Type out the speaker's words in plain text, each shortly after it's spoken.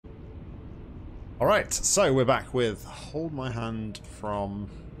Alright, so we're back with Hold My Hand from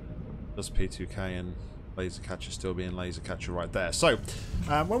just P2K and Laser Catcher still being Laser Catcher right there. So,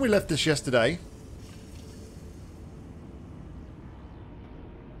 when we left this yesterday,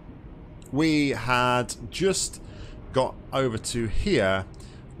 we had just got over to here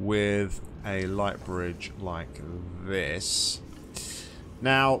with a light bridge like this.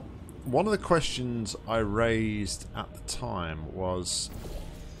 Now, one of the questions I raised at the time was,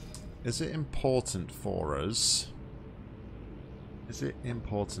 is it important for us? Is it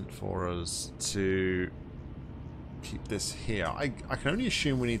important for us to keep this here? I can only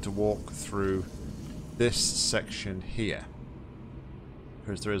assume we need to walk through this section here,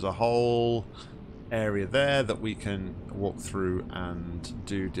 because there is a whole area there that we can walk through and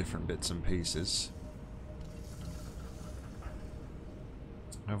do different bits and pieces.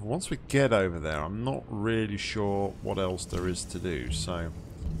 However, once we get over there, I'm not really sure what else there is to do. So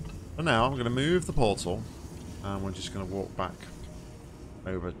for now, I'm going to move the portal, and we're just going to walk back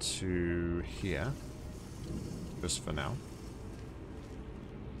over to here, just for now.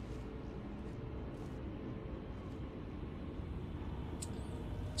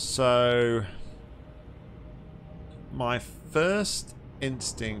 So my first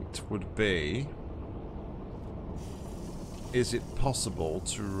instinct would be, is it possible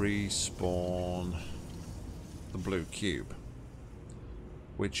to respawn the blue cube,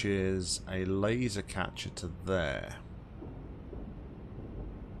 which is a laser catcher to there?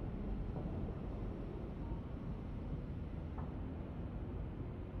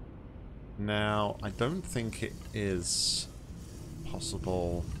 Now, I don't think it is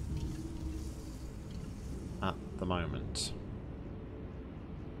possible at the moment.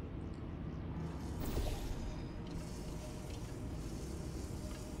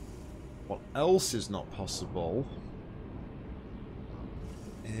 What else is not possible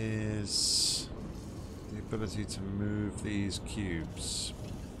is the ability to move these cubes.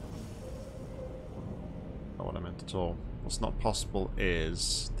 Not what I meant at all. What's not possible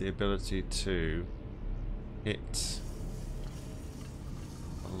is the ability to hit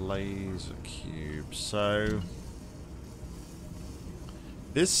a laser cube. So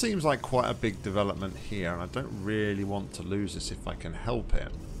this seems like quite a big development here, and I don't really want to lose this if I can help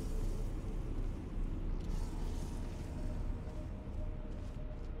it.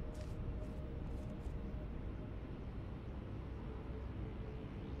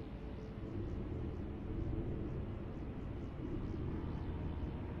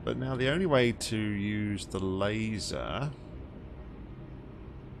 But now the only way to use the laser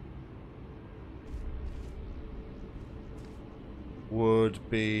would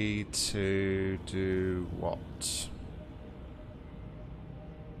be to do what?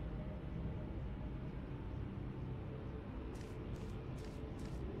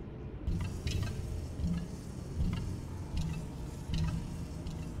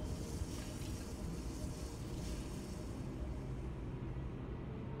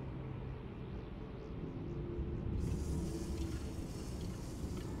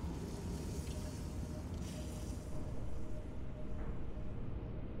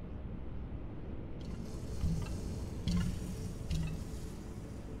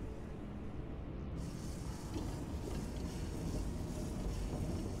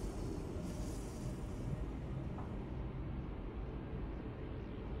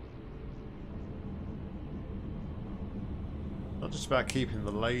 Not just about keeping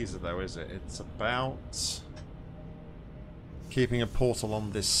the laser though, is it? It's about keeping a portal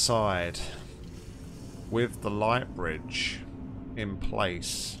on this side with the light bridge in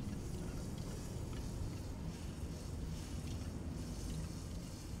place.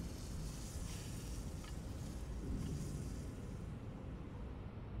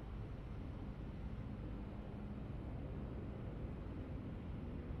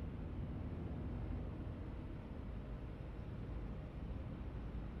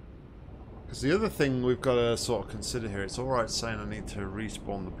 Because the other thing we've got to sort of consider here, it's alright saying I need to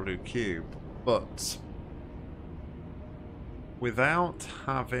respawn the blue cube, but without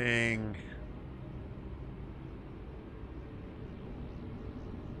having...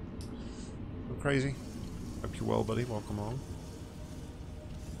 Go crazy. Hope you're well, buddy. Welcome on.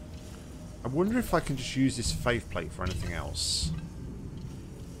 I wonder if I can just use this faith plate for anything else.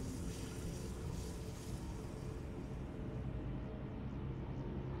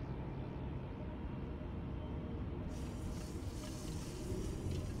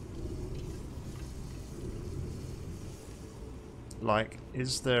 Like,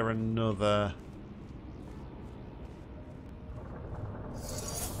 is there another...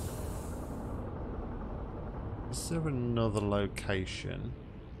 Is there another location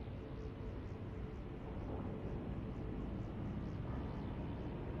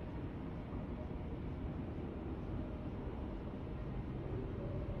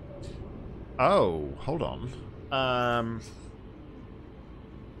Oh, hold on.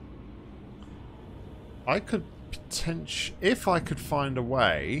 I could potentially... If I could find a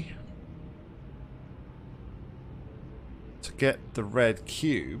way to get the red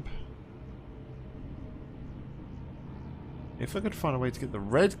cube... If I could find a way to get the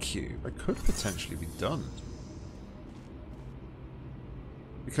red cube, it could potentially be done.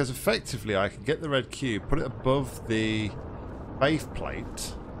 Because effectively I could get the red cube, put it above the faith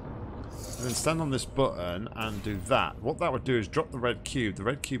plate, and then stand on this button and do that. What that would do is drop the red cube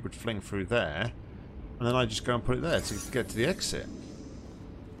would fling through there, and then I just go and put it there to get to the exit.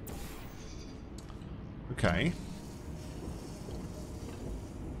 Okay.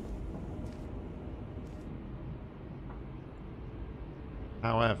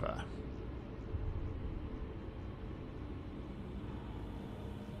 However,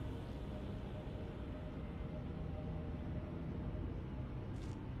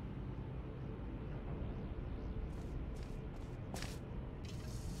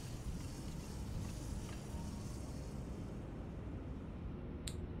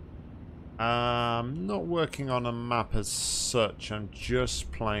 I'm not working on a map as such. I'm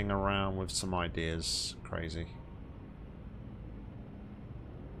just playing around with some ideas. Crazy.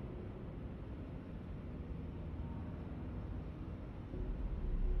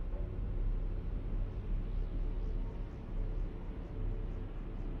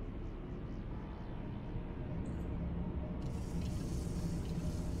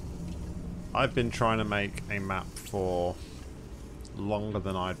 I've been trying to make a map for longer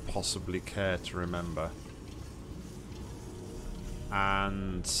than I'd possibly care to remember.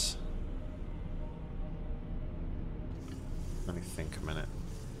 And... let me think a minute.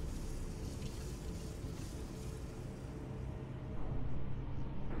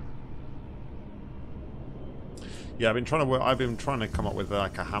 Yeah, I've been trying to come up with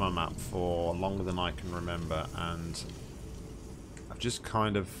like a hammer map for longer than I can remember, and I've just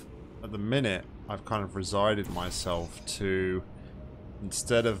kind of, at the minute, I've kind of resided myself to,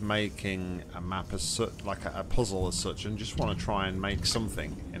 instead of making a map as such, like a puzzle as such, and just want to try and make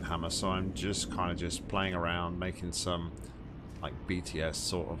something in Hammer. So I'm just kind of just playing around, making some like BTS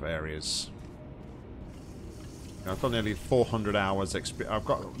sort of areas. I've got nearly 400 hours I've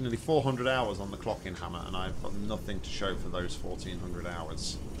got nearly 400 hours on the clock in Hammer, and I've got nothing to show for those 400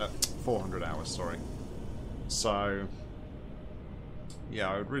 hours. 400 hours, sorry. So yeah,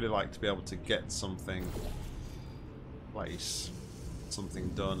 I would really like to be able to get something in place, something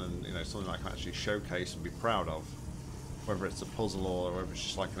done, and you know, something I can actually showcase and be proud of, whether it's a puzzle or whether it's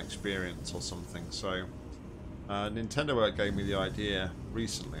just like an experience or something. So Nintendo Work gave me the idea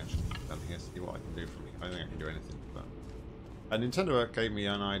recently. Actually, down here, see what I can do for me. I don't think I can do anything, but Nintendo Work gave me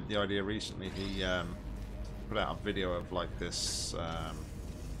the idea recently. He put out a video of like this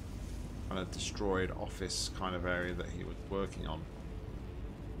kind of destroyed office kind of area that he was working on,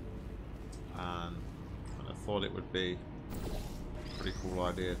 and I thought it would be a pretty cool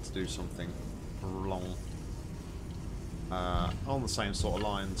idea to do something along on the same sort of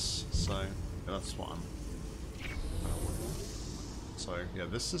lines. So yeah, that's what I'm. So yeah,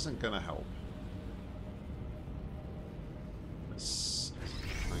 this isn't going to help. This is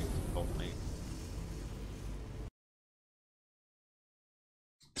going to help me.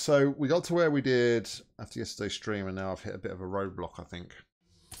 So we got to where we did after yesterday's stream, and now I've hit a bit of a roadblock, I think.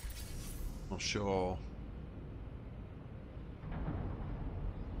 Not sure.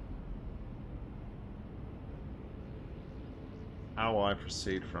 How I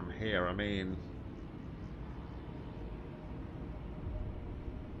proceed from here. I mean,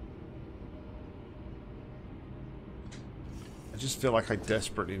 I just feel like I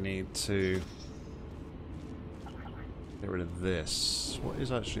desperately need to get rid of this. What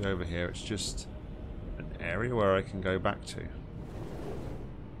is actually over here? It's just an area where I can go back to.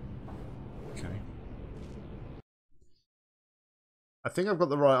 Okay. I think I've got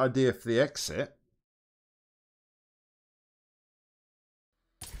the right idea for the exit.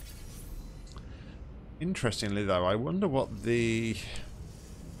 Interestingly though, I wonder what the...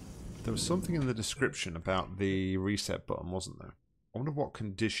 There was something in the description about the reset button, wasn't there? I wonder what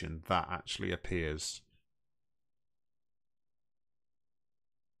condition that actually appears.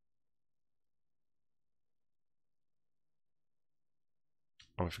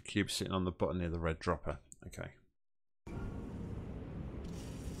 Oh, if a cube sitting on the button near the red dropper. Okay.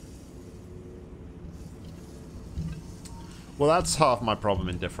 Well, that's half my problem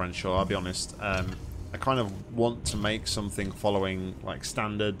in differential, I'll be honest. I kind of want to make something following like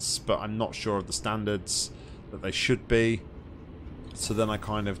standards, but I'm not sure of the standards that they should be. So then I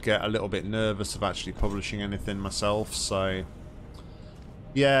kind of get a little bit nervous of actually publishing anything myself. So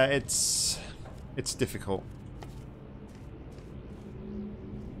yeah, it's It's difficult.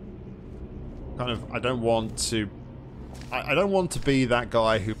 Kind of, I don't want to be that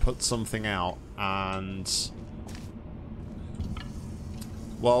guy who puts something out and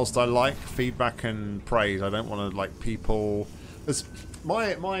whilst I like feedback and praise, I don't want to like people. There's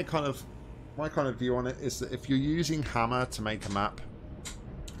my kind of view on it is that if you're using Hammer to make a map,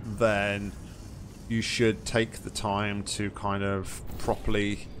 then you should take the time to kind of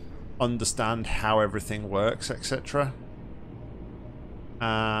properly understand how everything works, etc.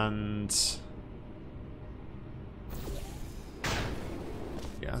 And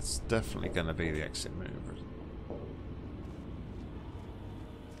yeah, that's definitely going to be the exit move.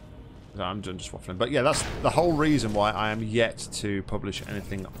 I'm just waffling. But yeah, that's the whole reason why I am yet to publish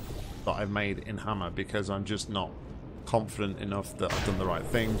anything that I've made in Hammer, because I'm just not confident enough that I've done the right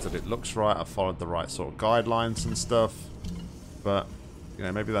things, that it looks right, I've followed the right sort of guidelines and stuff. But, you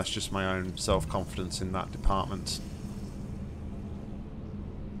know, maybe that's just my own self-confidence in that department.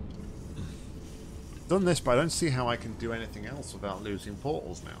 Done this, but I don't see how I can do anything else without losing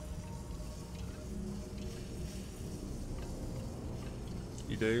portals now.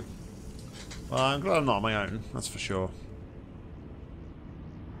 You do? Well, I'm glad I'm not on my own, that's for sure.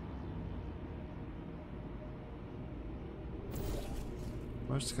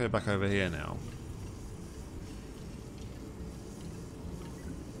 I'm supposed to go back over here now.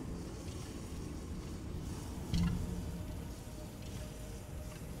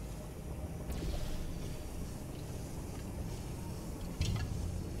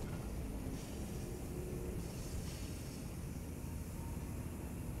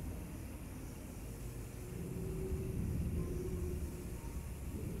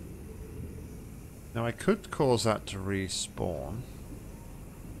 Now I could cause that to respawn.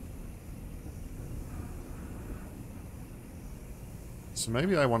 So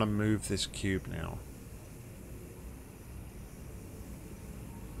maybe I want to move this cube now.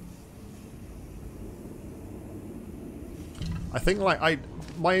 I think like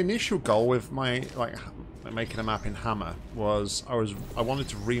my initial goal with my making a map in Hammer was I wanted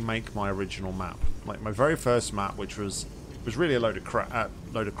to remake my original map, like my very first map, which was really a load of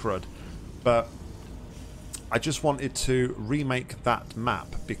crud, but I just wanted to remake that map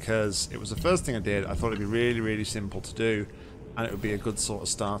because it was the first thing I did. I thought it'd be really, really simple to do, and it would be a good sort of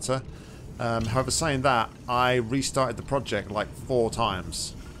starter. However, saying that, I restarted the project like 4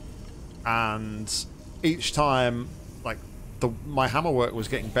 times, and each time, like my hammer work was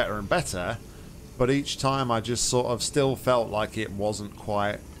getting better and better, but each time I just sort of still felt like it wasn't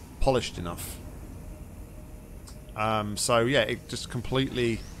quite polished enough. So yeah, it just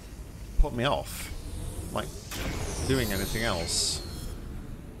completely put me off, like doing anything else.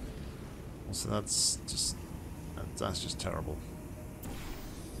 So that's just terrible.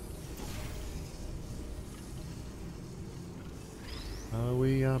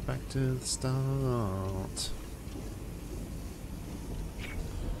 We are back to the start.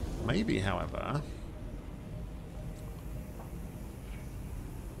 Maybe, however,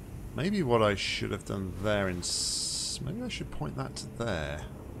 maybe what I should have done there maybe I should point that to there.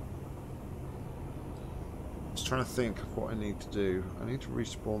 I was trying to think of what I need to do. I need to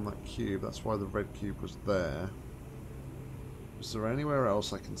respawn that cube. That's why the red cube was there. Is there anywhere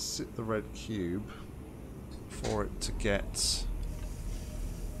else I can sit the red cube for it to get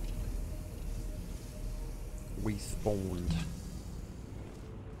respawned?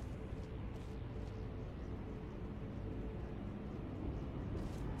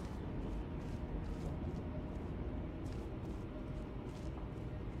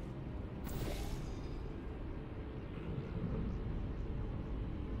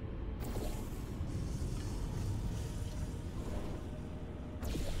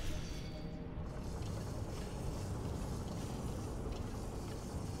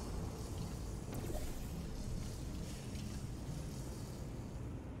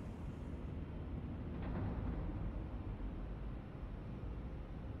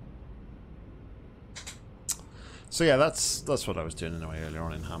 So yeah, that's what I was doing anyway earlier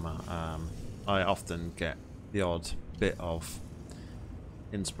on in Hammer. I often get the odd bit of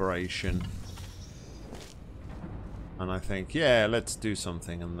inspiration, and I think, yeah, let's do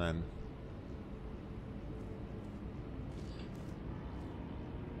something, and then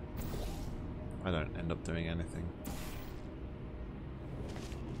I don't end up doing anything.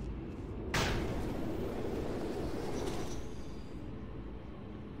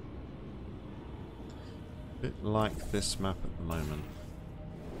 Bit like this map at the moment.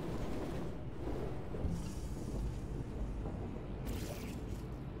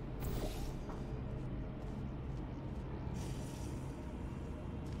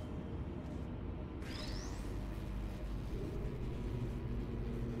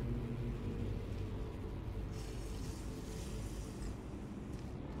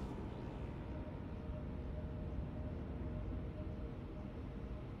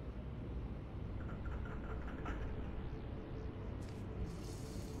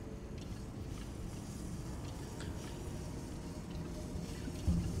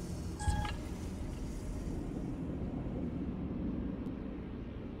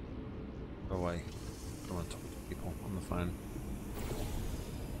 away. I don't want to talk to people on the phone.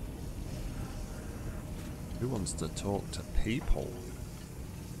 Who wants to talk to people?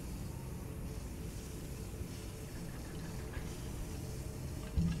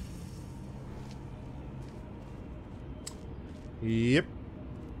 Yep.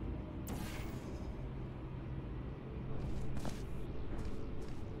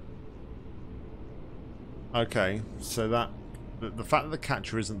 Okay, so that the fact that the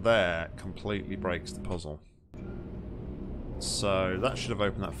catcher isn't there completely breaks the puzzle. So that should have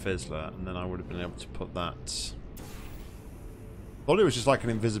opened that fizzler, and then I would have been able to put that. Thought it was just like an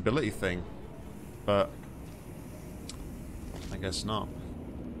invisibility thing, but I guess not.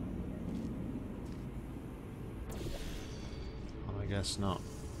 I guess not.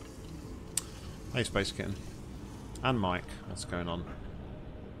 Hey, Space Kitten. And Mike, what's going on?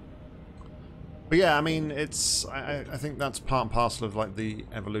 But yeah, I mean, it's I think that's part and parcel of like the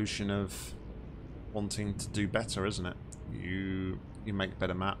evolution of wanting to do better, isn't it? You make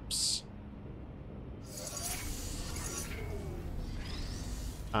better maps,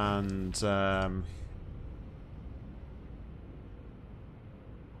 and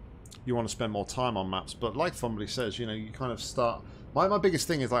you want to spend more time on maps. But like Fumbly says, you know, you kind of start. My biggest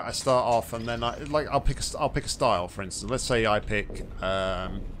thing is like I start off and then I'll pick a style, for instance. Let's say I pick.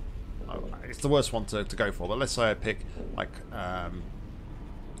 It's the worst one to go for, but let's say I pick like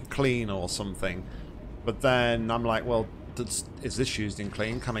clean or something, but then I'm like, well, is this used in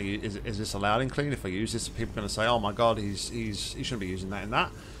clean? Can I use, is this allowed in clean? If I use this, people are going to say, oh my god, he shouldn't be using that in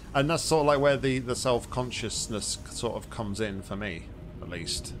that, and that's sort of like where the self-consciousness sort of comes in for me, at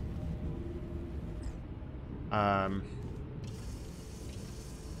least.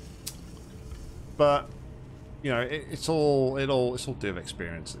 But you know, it's all do with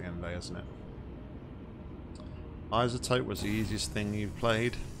experience at the end of the day, isn't it? Isotope was the easiest thing you've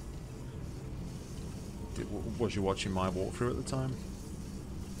played. Was you watching my walkthrough at the time?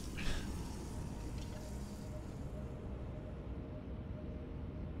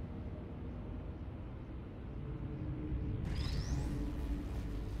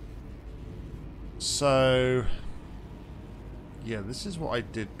 So yeah, this is what I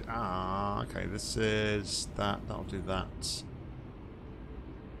did. Ah, okay, this is that. That'll do that.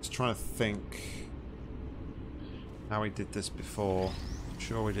 Just trying to think how we did this before. I'm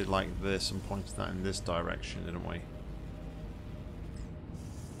sure we did like this and pointed that in this direction, didn't we?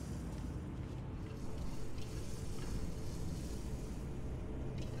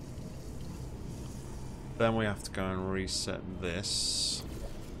 Then we have to go and reset this.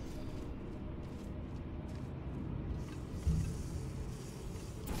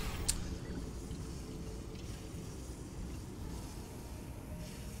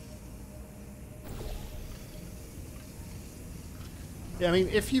 Yeah, I mean,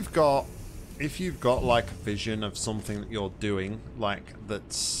 if you've got like a vision of something that you're doing, like that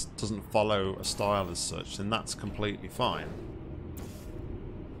doesn't follow a style as such, then that's completely fine.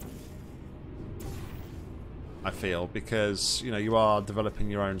 I feel, because you know you are developing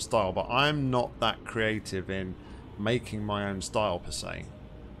your own style, but I'm not that creative in making my own style per se.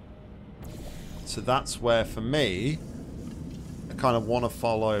 So that's where, for me, I kind of want to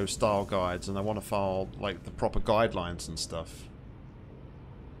follow style guides, and I want to follow like the proper guidelines and stuff.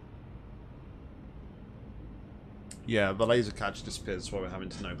 Yeah, the laser catch disappears while we're having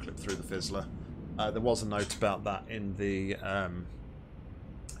to no-clip through the fizzler. There was a note about that in the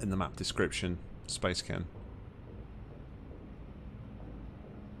map description, Space Ken.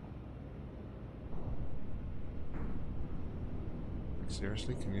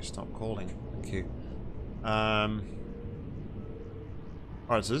 Seriously, can you stop calling? Thank you. Alright,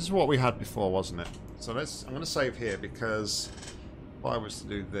 so this is what we had before, wasn't it? So I'm going to save here, because if I was to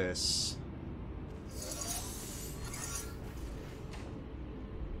do this...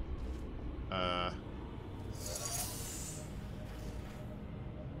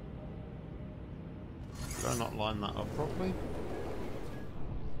 did I not line that up properly?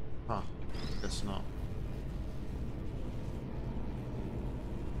 Huh, guess not.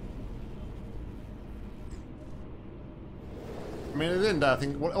 I mean, at the end of the day, I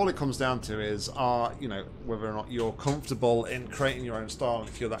think all it comes down to is, you know, whether or not you're comfortable in creating your own style, and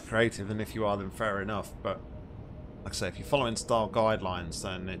if you're that creative, and if you are, then fair enough. But like I say, if you're following style guidelines,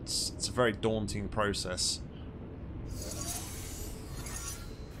 then it's a very daunting process.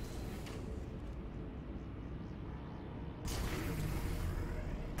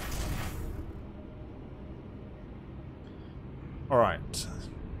 All right.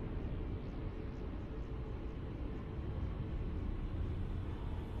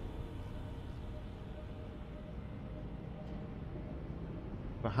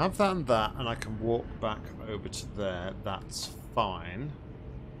 have that and that, and I can walk back over to there. That's fine.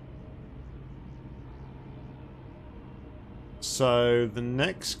 So the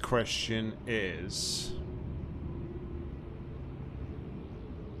next question is...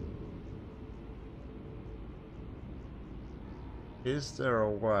 is there a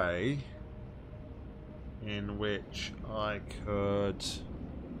way in which I could...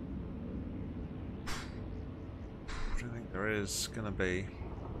 I don't think there is going to be.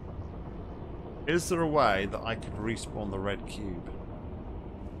 Is there a way that I could respawn the red cube?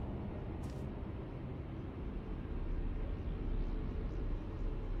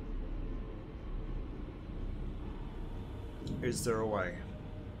 Is there a way?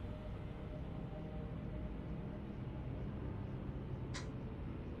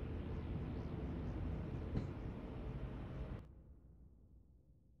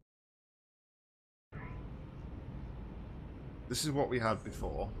 This is what we had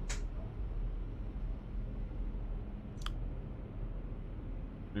before.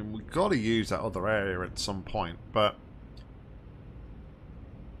 I mean, we've got to use that other area at some point, but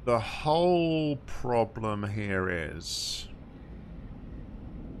the whole problem here is...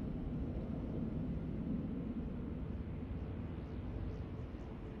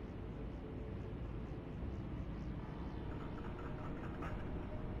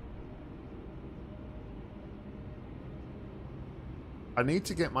 I need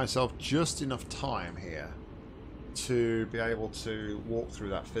to get myself just enough time here to be able to walk through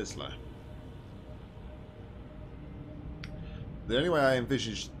that fizzler. The only way I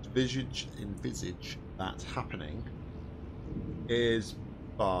envisage that happening is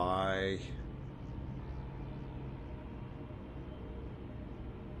by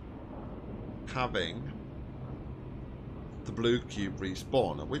having the blue cube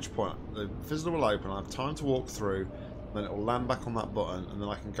respawn, at which point the fizzler will open, I have time to walk through, then it will land back on that button, and then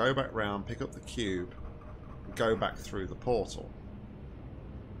I can go back round, pick up the cube, and go back through the portal.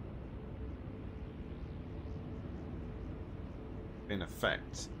 In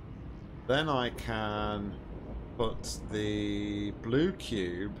effect. Then I can put the blue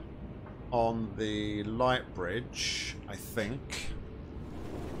cube on the light bridge, I think.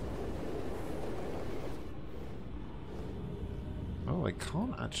 Oh, I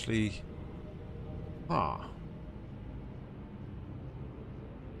can't actually... Ah.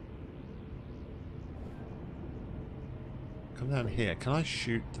 Come down here. Can I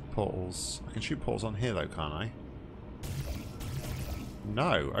shoot the portals? I can shoot portals on here though, can't I?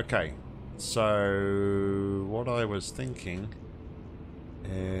 No. Okay. So what I was thinking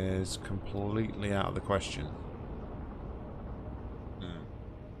is completely out of the question.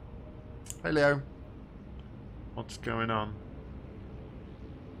 Hey Leo. What's going on?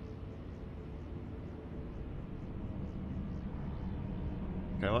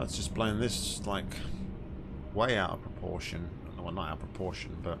 Okay, let's just blame this like way out of proportion. Well, not out of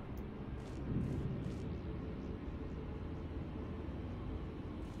proportion, but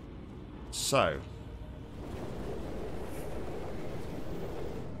so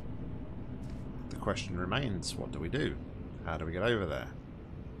the question remains, what do we do? How do we get over there?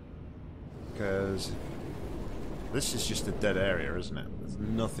 Because this is just a dead area, isn't it? There's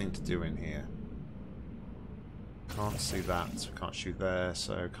nothing to do in here. Can't see that, so can't shoot there,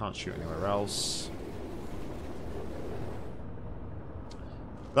 so can't shoot anywhere else.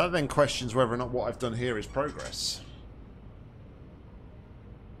 That then questions whether or not what I've done here is progress.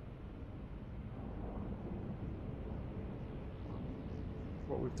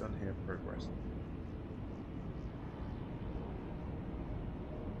 What we've done here, progress.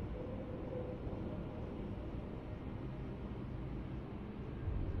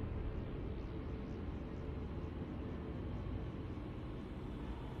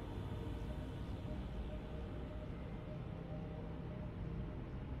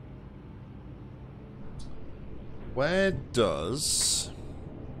 Where does...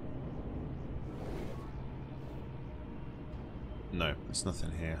 No, there's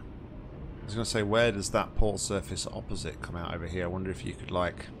nothing here. I was going to say, where does that port surface opposite come out over here? I wonder if you could,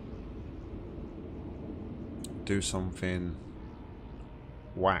 like, do something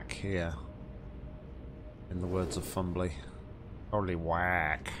whack here. In the words of Fumbly. Probably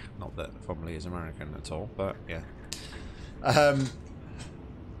whack. Not that Fumbly is American at all, but yeah.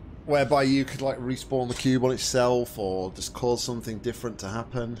 Whereby you could like respawn the cube on itself or just cause something different to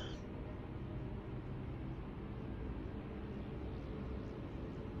happen.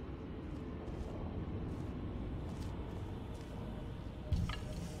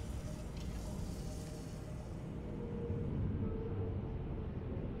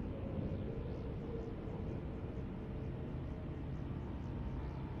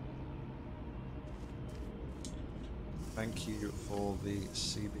 Thank you for the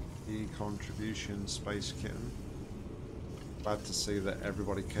CBE contribution, Space Kitten. Glad to see that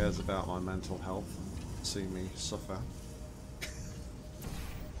everybody cares about my mental health. See me suffer.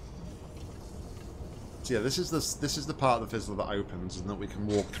 So yeah, this is the part of the fizzler that opens and that we can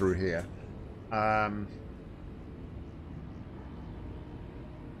walk through here.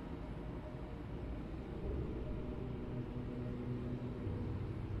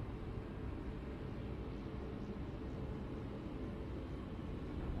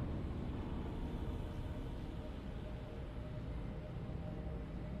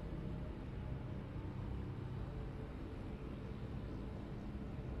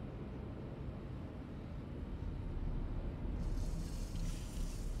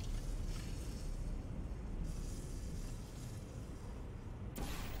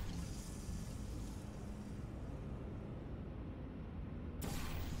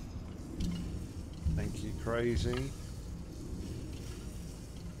 Thank you, Crazy.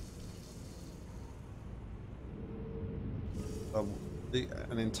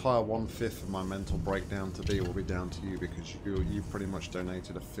 An entire 1/5 of my mental breakdown today will be down to you because you've pretty much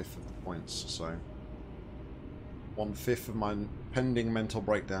donated 1/5 of the points. So 1/5 of my pending mental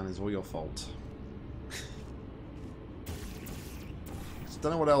breakdown is all your fault.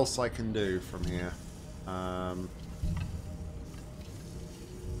 Don't know what else I can do from here.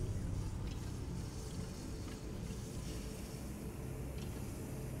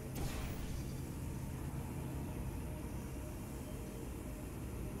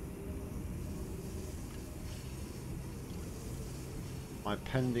 My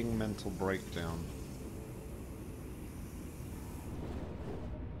pending mental breakdown.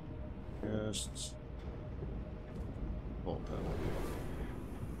 Just...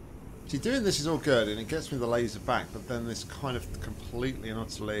 See, doing this is all good, and it gets me the laser back, but then this kind of completely and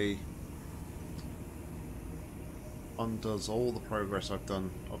utterly undoes all the progress I've done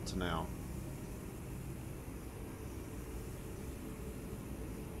up to now.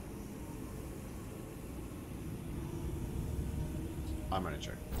 I'm only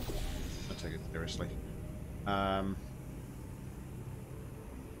joking. I take it seriously.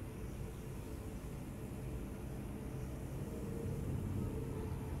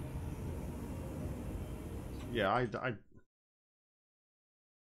 Yeah, I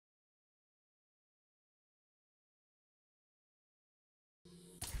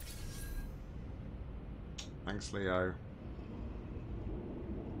Thanks, Leo.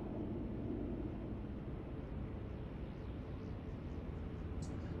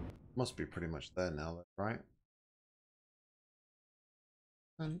 Must be pretty much there now, right?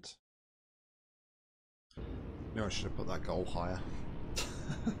 And no, I should have put that goal higher.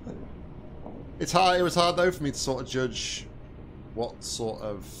 It's hard. It was hard though for me to sort of judge what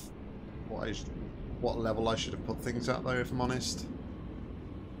level I should have put things at, though, if I'm honest.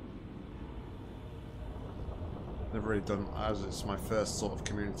 Never really done, as it's my first sort of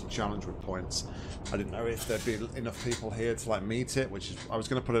community challenge with points. I didn't know if there'd be enough people here to like meet it, which is I was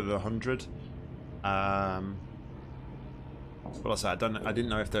going to put it at 100. But I said I didn't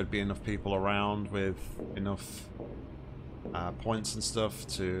know if there'd be enough people around with enough points and stuff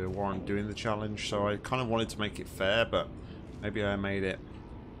to warrant doing the challenge. So I kind of wanted to make it fair, but maybe I made it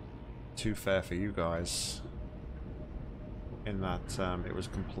too fair for you guys. In that it was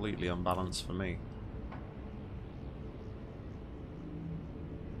completely unbalanced for me.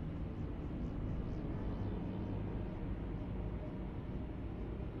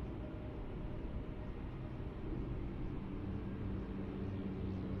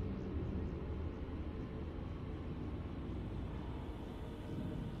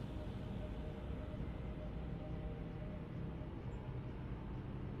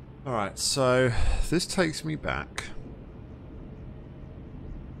 Alright, so this takes me back.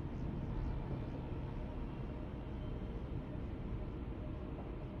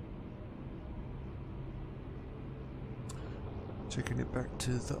 Taking it back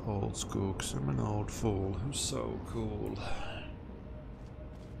to the old school, because I'm an old fool who's so cool.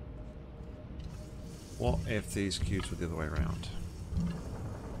 What if these cubes were the other way around?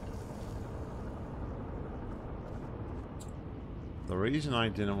 The reason I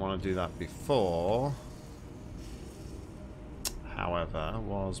didn't want to do that before, however,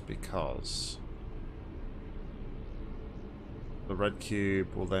 was because the red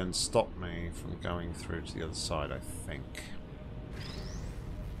cube will then stop me from going through to the other side, I think.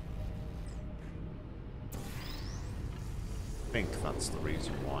 I think that's the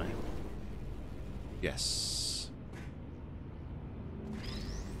reason why. Yes.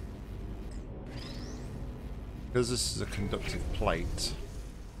 Because this is a conductive plate,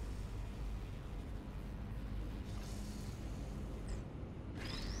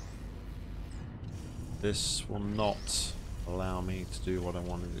 This will not allow me to do what I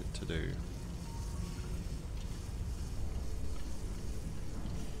wanted it to do.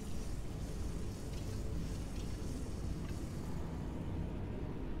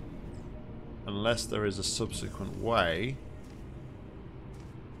 Unless there is a subsequent way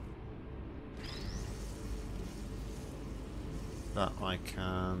that I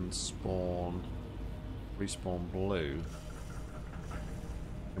can respawn blue,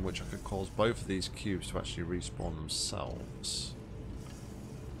 in which I could cause both of these cubes to actually respawn themselves.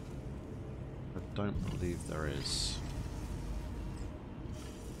 I don't believe there is.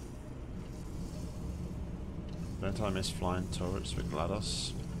 Don't I miss flying turrets with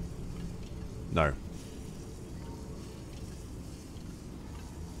GLaDOS? No.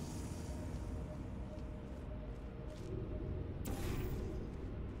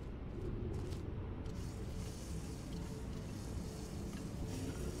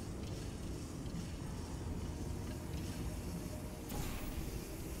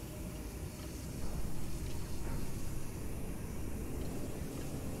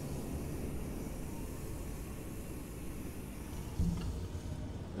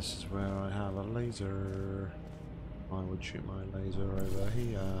 This is where I have a laser. I would shoot my laser over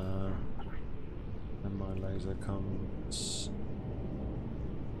here. And my laser comes...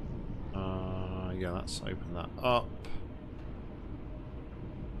 yeah, let's open that up.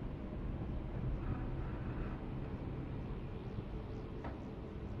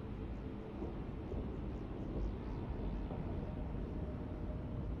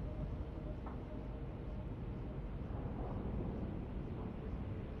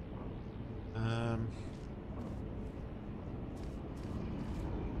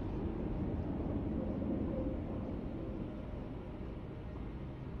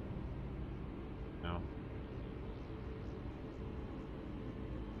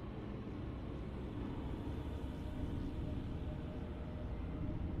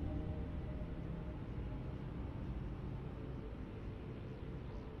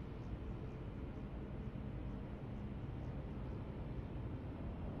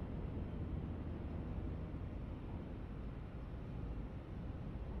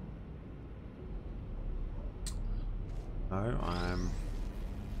 No, I'm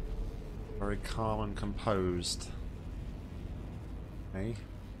very calm and composed. Hey,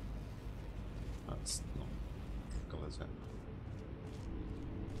 that's not good, is it?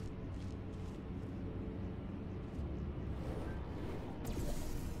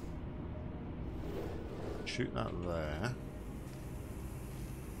 Shoot that there.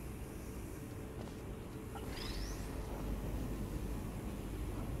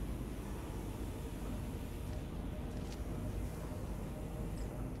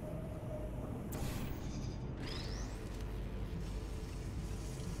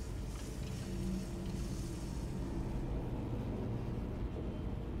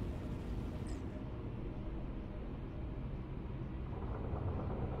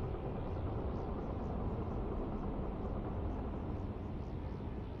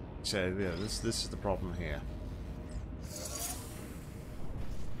 So yeah, this is the problem here.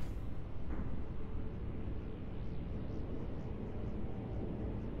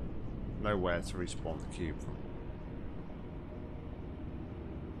 Nowhere to respawn the cube from.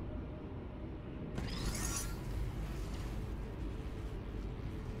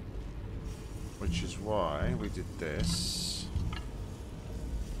 Which is why we did this.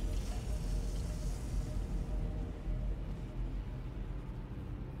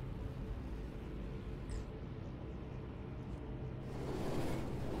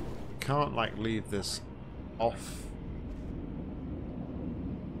 Can't like leave this off.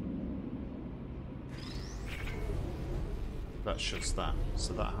 That shuts that,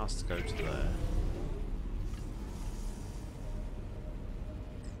 so that has to go to there.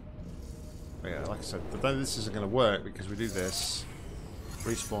 But yeah, like I said, but then this isn't going to work because we do this,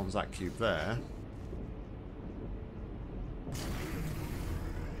 respawns that cube there.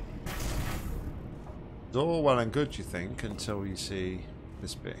 It's all well and good, you think, until you see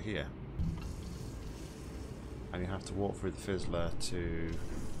this bit here. And you have to walk through the fizzler to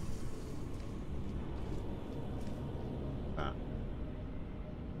that.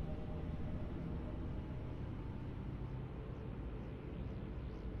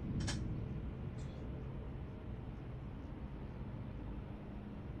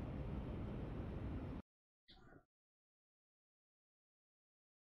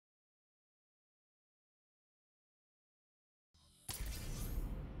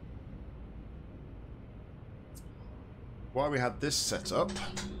 Why we had this set up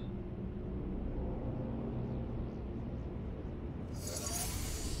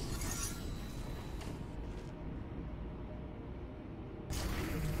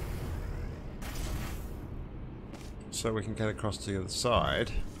so we can get across to the other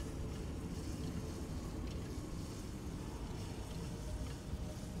side.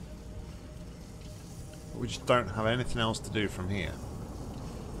 We just don't have anything else to do from here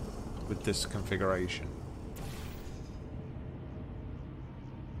with this configuration.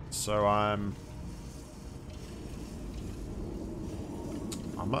 So I'm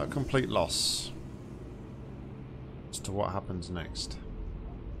at a complete loss as to what happens next.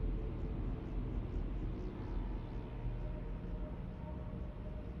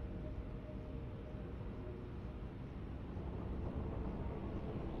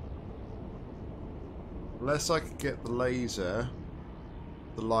 Unless I could get the laser,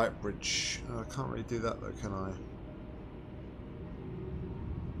 the light bridge. Oh, I can't really do that though, can I?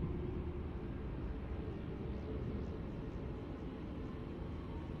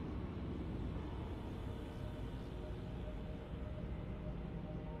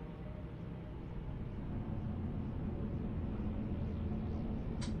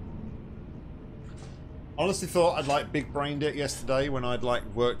 Honestly thought I'd like big brained it yesterday when I'd like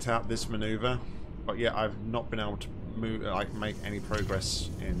worked out this maneuver, but yeah, I've not been able to move, like make any progress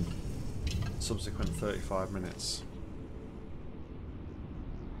in subsequent 35 minutes.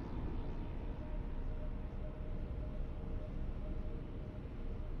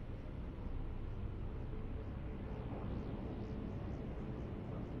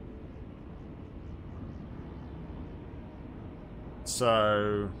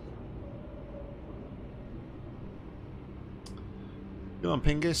 So come on,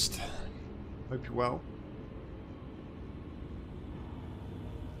 Pingist. Hope you're well.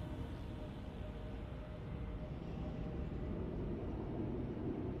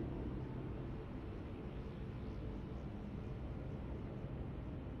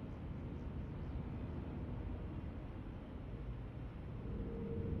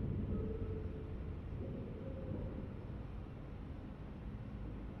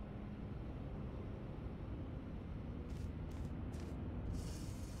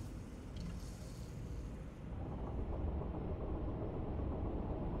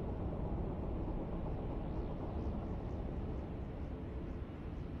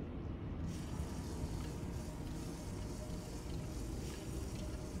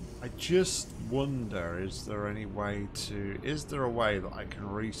 I just wonder, is there a way that I can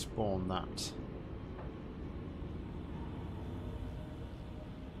respawn that?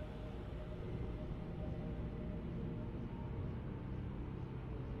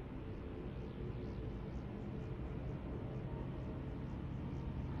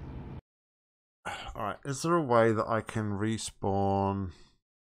 Alright, is there a way that I can respawn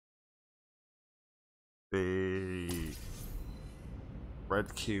the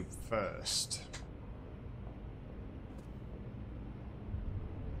red cube first?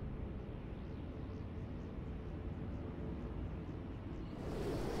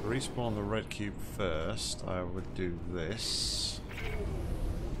 Respawn the red cube first, I would do this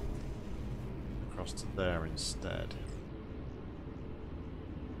across to there instead.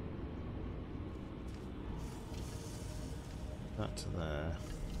 That to there.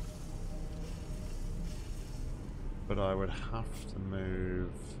 But I would have to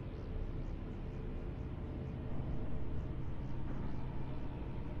move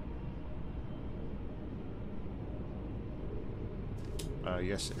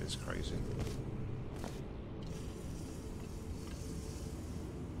yes, it is crazy.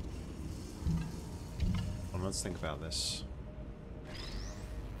 Well, let's think about this. I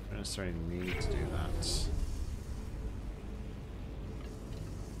don't necessarily need to do that.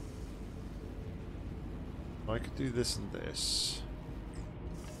 I could do this and this.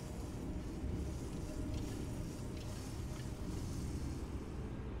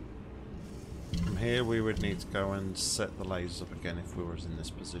 From here we would need to go and set the lasers up again if we were in this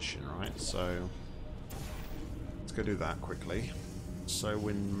position, right? So let's go do that quickly. So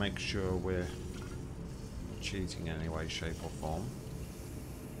we make sure we're cheating in any way, shape or form.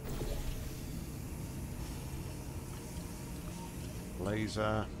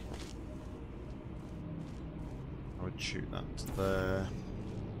 Laser. I would shoot that to there,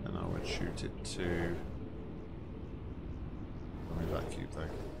 and I would shoot it to... Let me that cube though.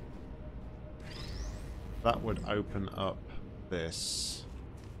 That would open up this.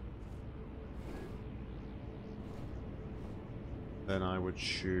 Then I would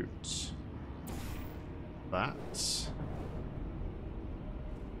shoot that.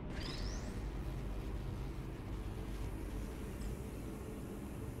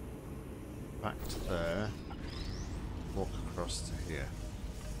 Back to there. Walk across to here.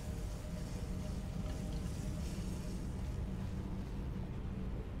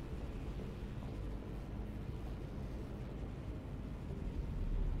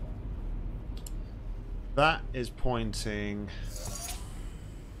 that is pointing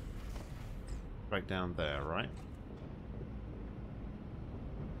right down there, right?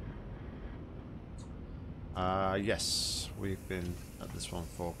 Yes, we've been at this one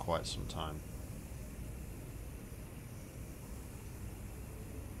for quite some time.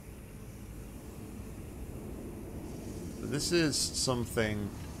 This is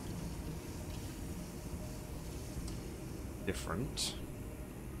something different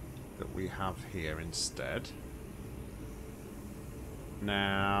that we have here instead.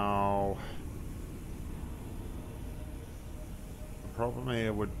 Now, the problem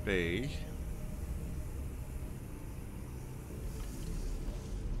here would be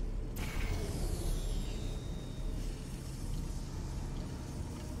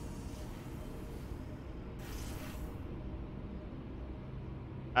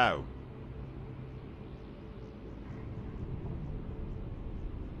oh.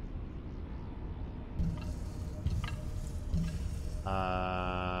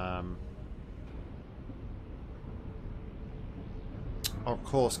 Of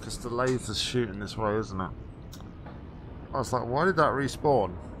course, because the laser's shooting this way, isn't it? I was like, why did that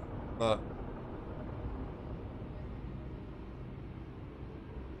respawn? But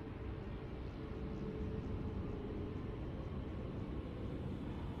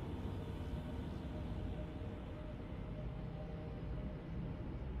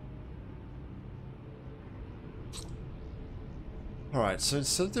alright, so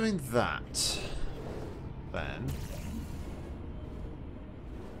instead of doing that, then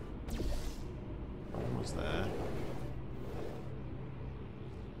what was there?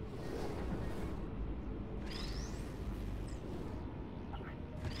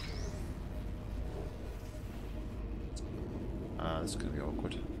 This is going to be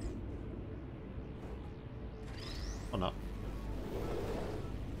awkward. Or not.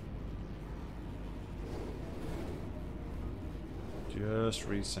 Just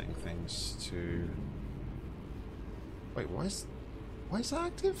resetting things to... Wait, why is that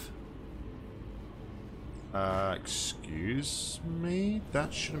active? Excuse me?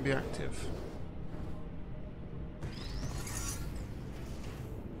 That shouldn't be active.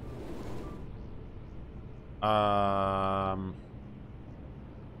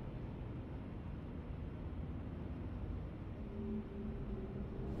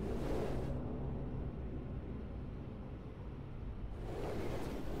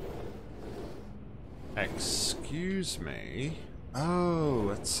 Excuse me? Oh,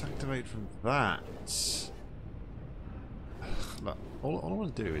 let's activate from that. Look, all I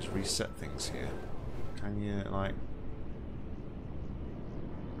want to do is reset things here. Can you, like...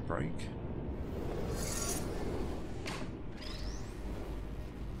 break?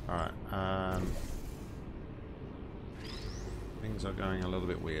 Alright, things are going a little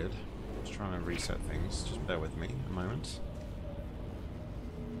bit weird. Just trying to reset things. Just bear with me a moment.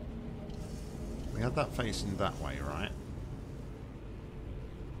 We had that facing that way, right?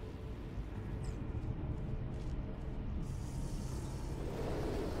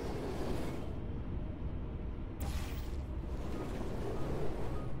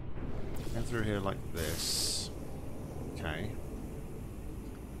 Go through here like this. Okay.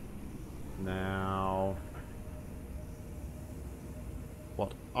 Now,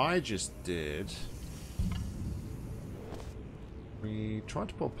 what I just did, we tried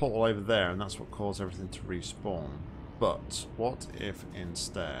to put a portal over there, and that's what caused everything to respawn. But what if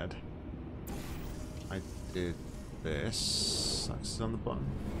instead I did this? Access on the button.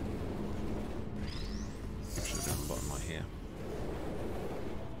 I should have done the button right here.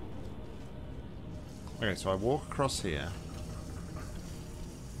 Okay, so I walk across here.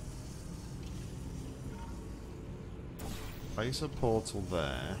 Place a portal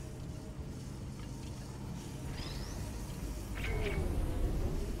there.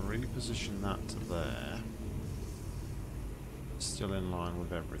 Reposition that to there. Still in line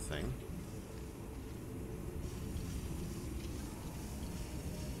with everything.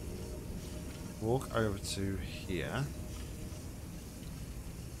 Walk over to here.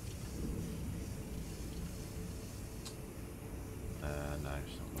 No,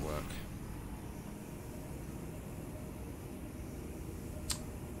 it's not going to work.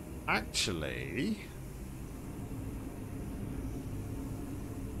 Actually,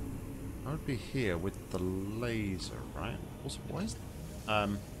 I would be here with the laser, right? Also, why is I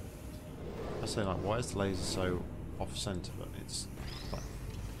say, like, why is the laser so off center? But it's like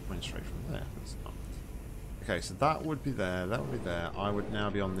coming straight from there. It's not. Okay, so that would be there. That would be there. I would now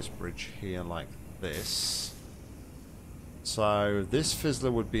be on this bridge here, like this. So this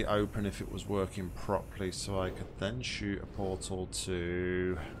fizzler would be open if it was working properly. So I could then shoot a portal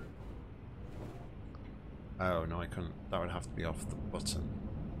to Oh, no, I couldn't. That would have to be off the button.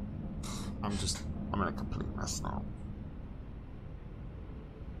 I'm in a complete mess now.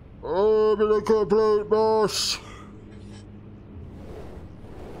 I'm in a complete mess!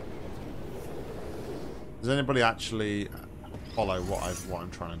 Does anybody actually follow what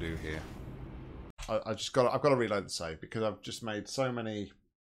I'm trying to do here? I've got to reload the save because I've just made so many.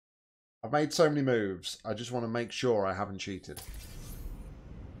 I've made so many moves. I just want to make sure I haven't cheated.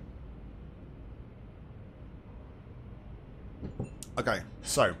 Okay,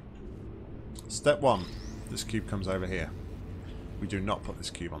 so step 1. This cube comes over here. We do not put this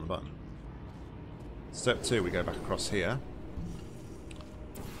cube on the button. Step 2, we go back across here.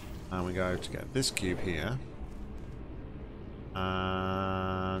 And we go to get this cube here.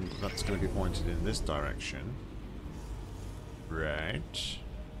 And that's going to be pointed in this direction. Right.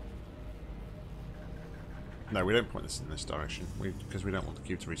 No, we don't point this in this direction because we don't want the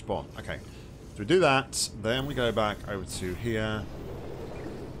cube to respawn. Okay. So we do that, then we go back over to here.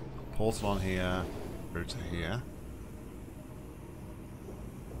 Portal on here. Through to here.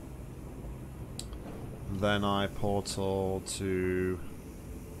 Then I portal to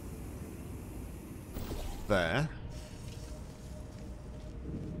there.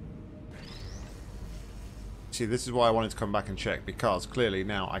 See, this is why I wanted to come back and check, because clearly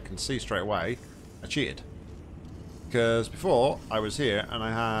now I can see straight away I cheated. Because before I was here and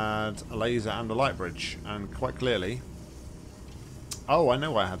I had a laser and a light bridge, and quite clearly, oh, I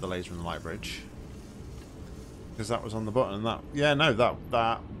know why I had the laser and the light bridge, because that was on the button. And that, yeah, no,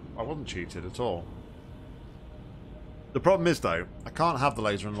 that I wasn't cheated at all. The problem is though, I can't have the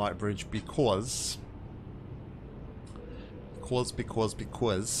laser and light bridge because. Tell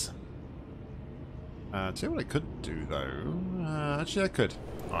you what I could do though. Actually, I could.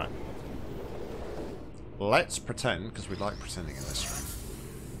 All right. Let's pretend, because we like pretending in this stream.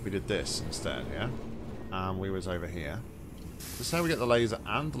 We did this instead, yeah? And we was over here. This is how we get the laser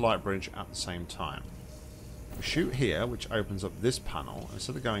and the light bridge at the same time. We shoot here, which opens up this panel.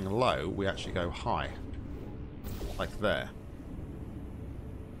 Instead of going low, we actually go high. Like there.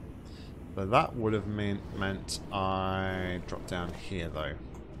 So that would have meant I drop down here, though.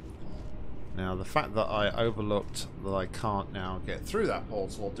 Now, the fact that I overlooked that I can't now get through that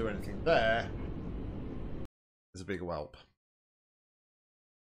portal or do anything there is a big whelp.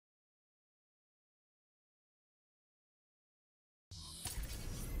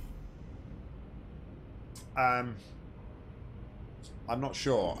 I'm not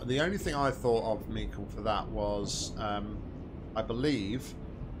sure. The only thing I thought of, Meekle, for that was I believe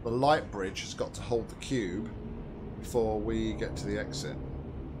the light bridge has got to hold the cube before we get to the exit.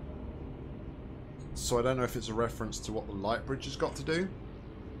 So I don't know if it's a reference to what the light bridge has got to do.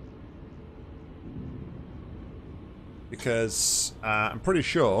 Because I'm pretty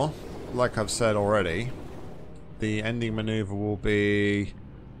sure, like I've said already, the ending maneuver will be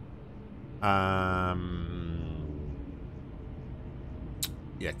yeah,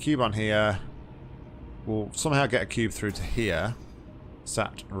 cube on here. We'll somehow get a cube through to here.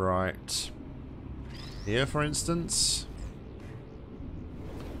 Sat right here, for instance.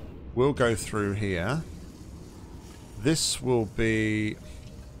 We'll go through here. This will be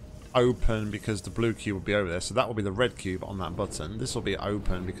open because the blue cube will be over there. So that will be the red cube on that button. This will be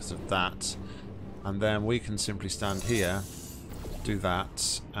open because of that. And then we can simply stand here, do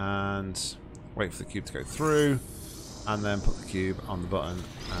that, and wait for the cube to go through. And then put the cube on the button,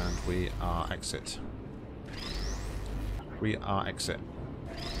 and we are exit. We are exit.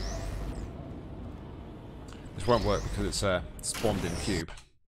 This won't work because it's a spawned in cube.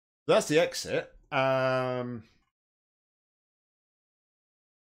 That's the exit. So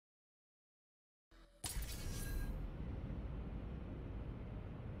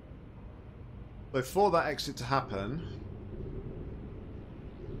for that exit to happen,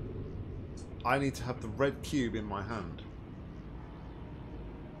 I need to have the red cube in my hand.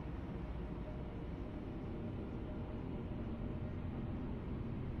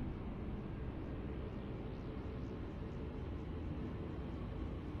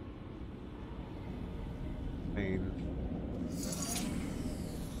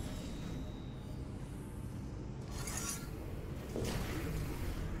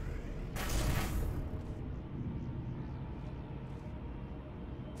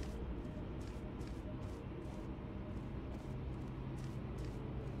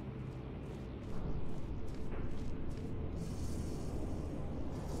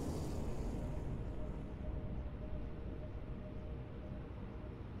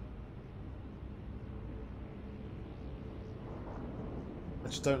 I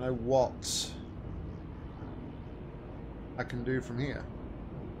just don't know what I can do from here.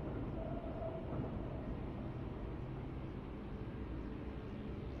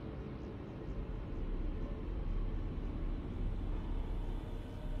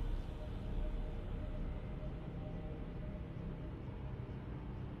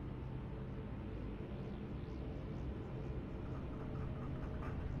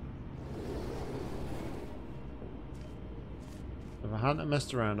 If I hadn't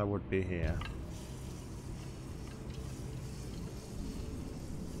messed around, I would be here.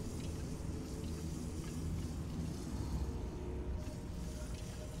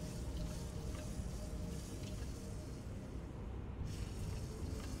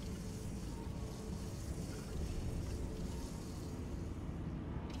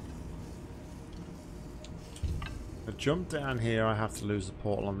 If I jump down here, I have to lose the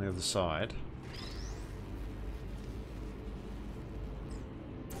portal on the other side.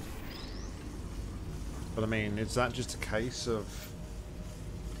 But I mean, is that just a case of...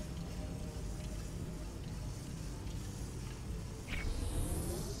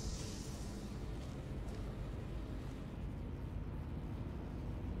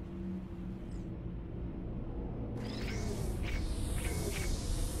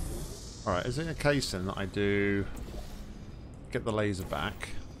 Alright, is it a case then that I do get the laser back?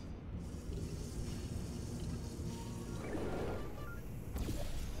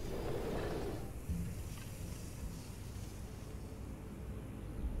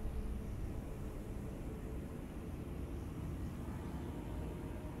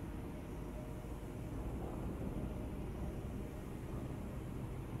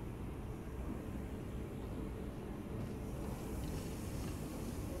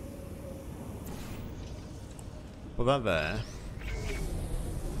 Put that there.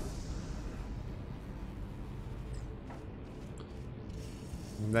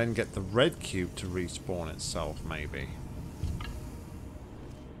 And then get the red cube to respawn itself, maybe.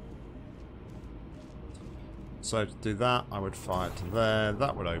 So to do that, I would fire to there.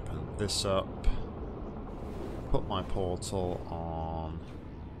 That would open this up. Put my portal on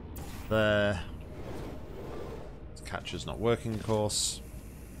there. The catcher's not working, of course.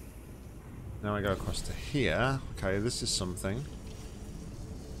 Now I go across to here. Okay, this is something.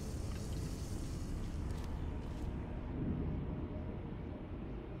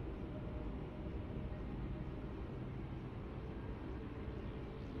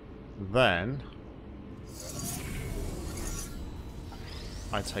 Then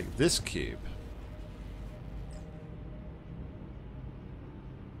I take this cube.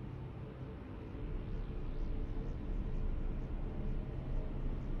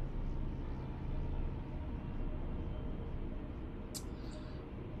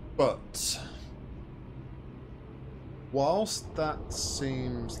 But whilst that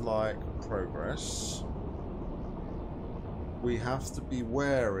seems like progress, we have to be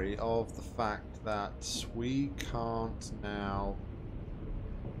wary of the fact that we can't now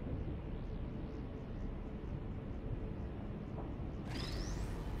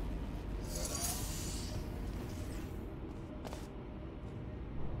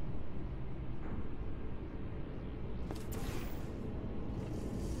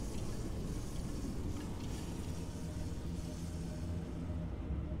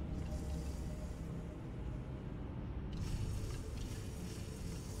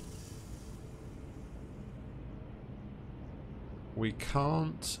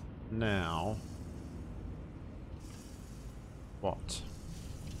now what?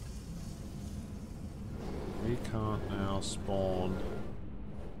 We can't now spawn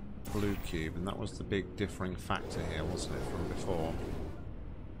blue cube, and that was the big differing factor here, wasn't it, from before?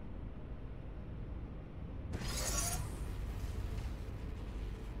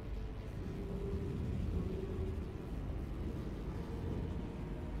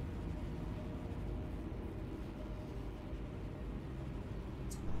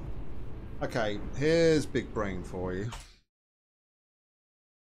 Okay, here's big brain for you.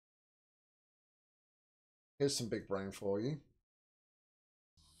 Here's some big brain for you.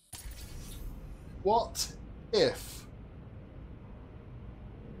 What if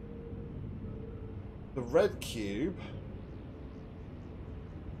the red cube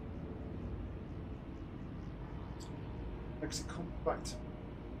actually comes back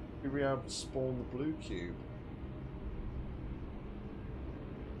to be able to spawn the blue cube?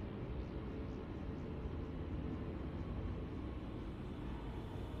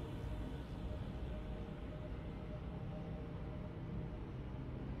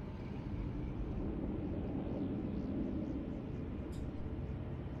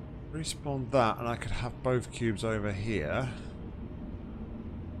 Respawn that, and I could have both cubes over here.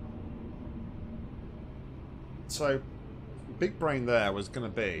 So, big brain there was going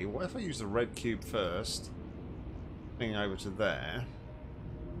to be, what if I use the red cube first, bring over to there,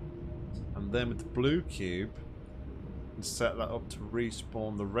 and then with the blue cube, and set that up to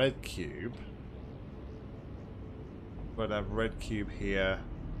respawn the red cube. But I have red cube here,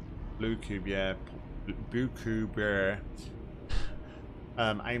 blue cube, yeah, blue cube here.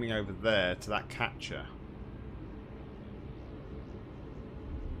 Aiming over there to that catcher.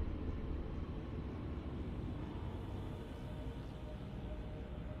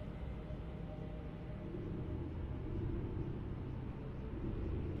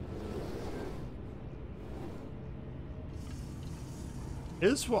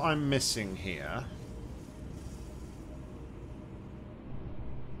 Is what I'm missing here.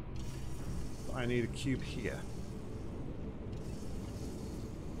 I need a cube here.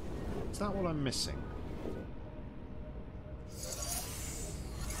 Is that what I'm missing?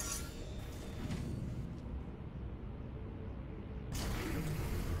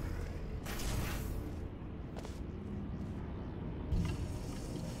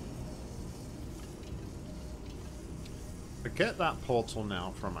 Forget that portal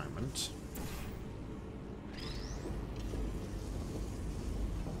now for a moment.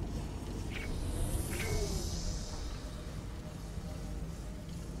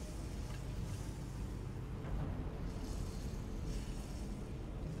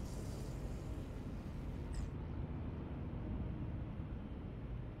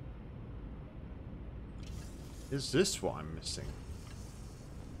 Is this what I'm missing?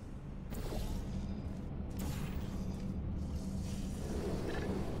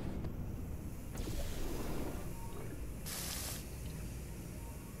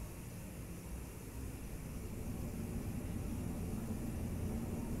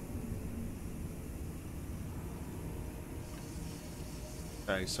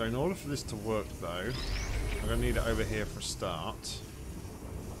 Okay, so in order for this to work though, I'm going to need it over here for a start.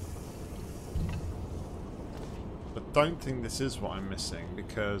 But don't think this is what I'm missing,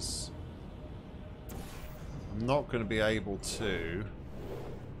 because I'm not going to be able to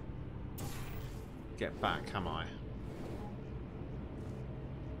get back, am I?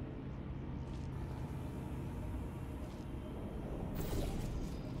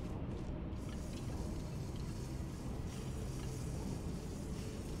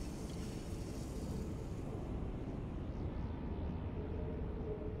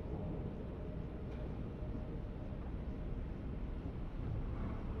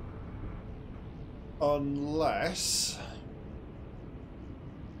 Unless...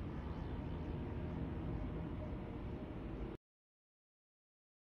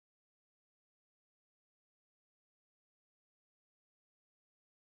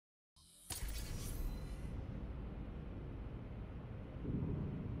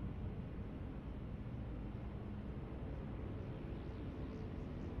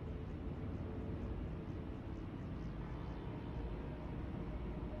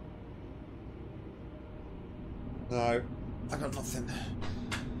 No, I got nothing.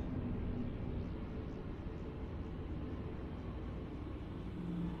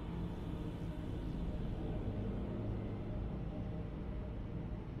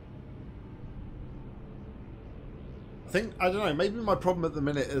 I don't know, maybe my problem at the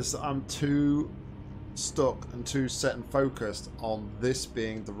minute is that I'm too stuck and too set and focused on this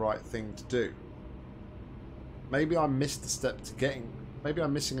being the right thing to do. Maybe I missed a step to getting... Maybe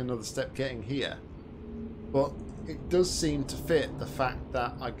I'm missing another step getting here. But it does seem to fit the fact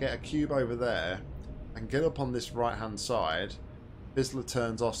that I get a cube over there and get up on this right hand side. Fizzler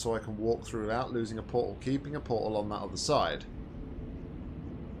turns off so I can walk through without losing a portal, keeping a portal on that other side.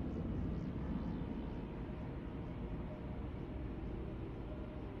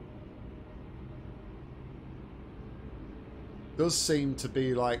 Does seem to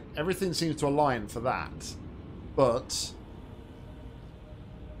be like everything seems to align for that, but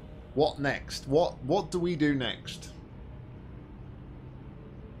what next? What do we do next?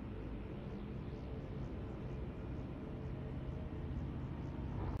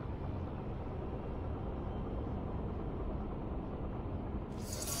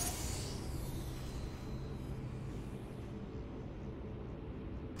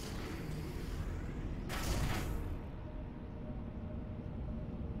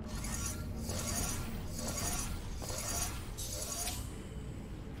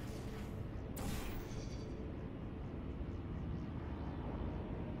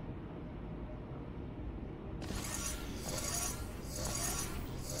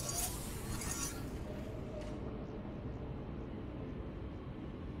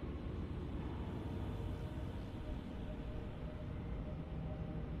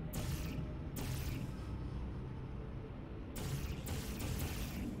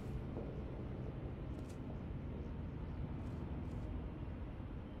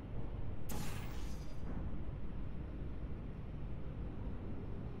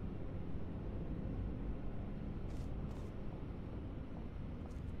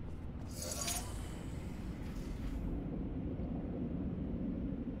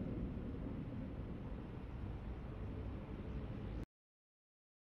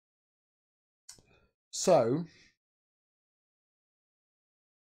 So,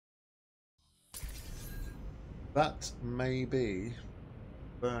 that may be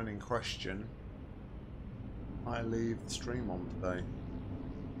burning question I leave the stream on today.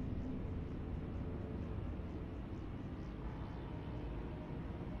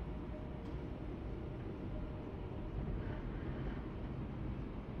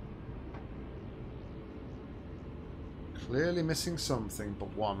 Clearly missing something,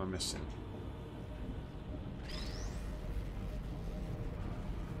 but what am I missing?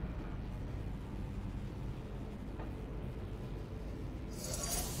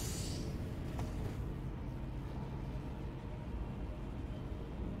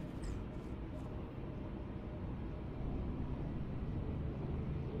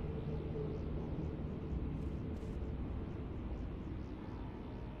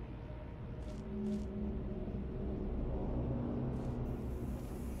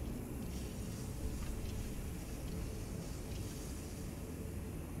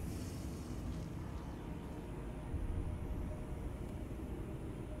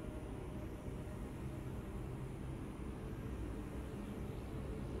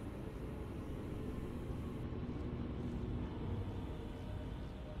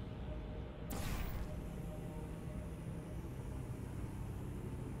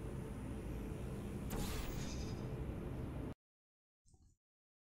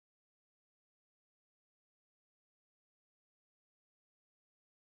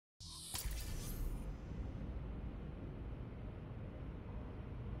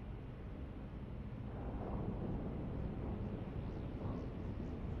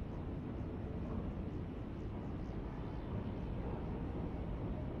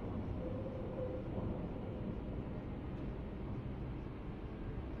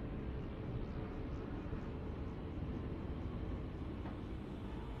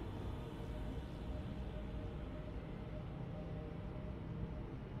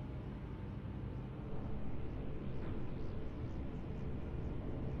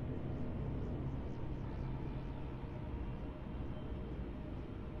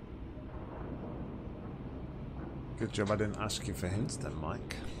 Good job I didn't ask you for hints then,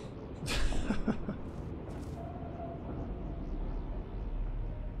 Mike.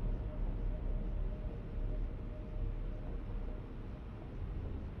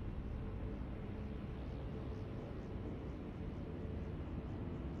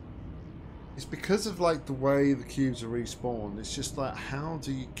 It's because of like the way the cubes are respawned. It's just like, how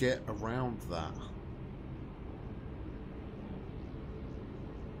do you get around that?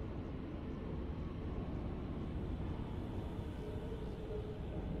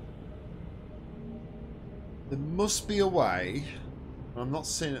 There must be a way. I'm not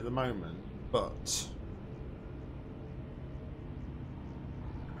seeing it at the moment, but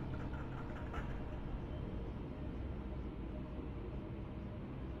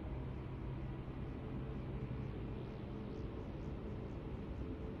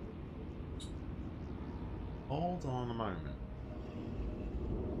hold on a moment.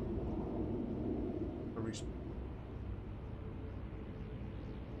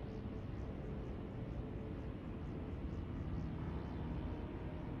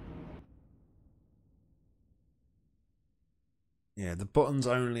 Yeah, the button's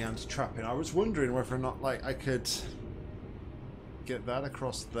only anti-trapping. I was wondering whether or not like I could get that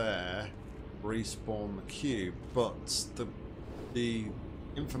across there, respawn the cube, but the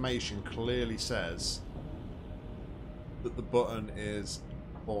information clearly says that the button is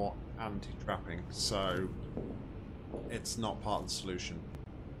for anti-trapping, so it's not part of the solution.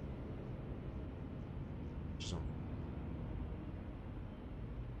 So.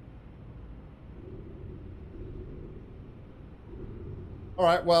 All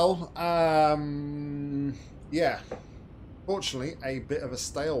right, well, yeah. Fortunately, a bit of a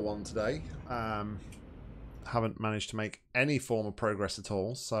stale one today. Haven't managed to make any form of progress at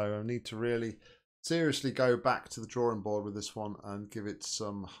all, so I need to really seriously go back to the drawing board with this one and give it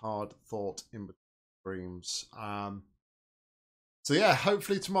some hard thought in between streams. So yeah,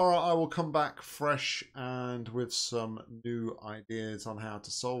 hopefully tomorrow I will come back fresh and with some new ideas on how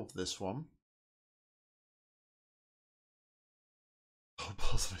to solve this one.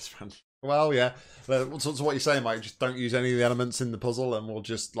 Puzzle is friendly. Well, yeah. So what you're saying, Mike? Just don't use any of the elements in the puzzle, and we'll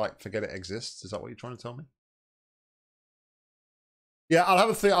just like forget it exists. Is that what you're trying to tell me? Yeah, I'll have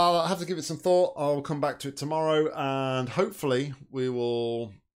a think. I'll have to give it some thought. I'll come back to it tomorrow, and hopefully we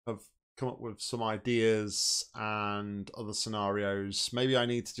will have come up with some ideas and other scenarios. Maybe I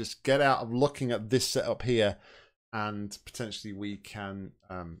need to just get out of looking at this setup here, and potentially we can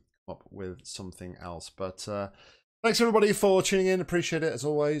come up with something else. But thanks everybody for tuning in. Appreciate it as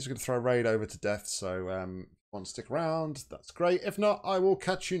always. We're going to throw a raid over to death, so if you want to stick around, that's great. If not, I will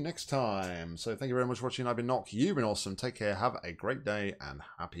catch you next time. So thank you very much for watching. I've been Nock. You've been awesome. Take care. Have a great day and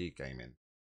happy gaming.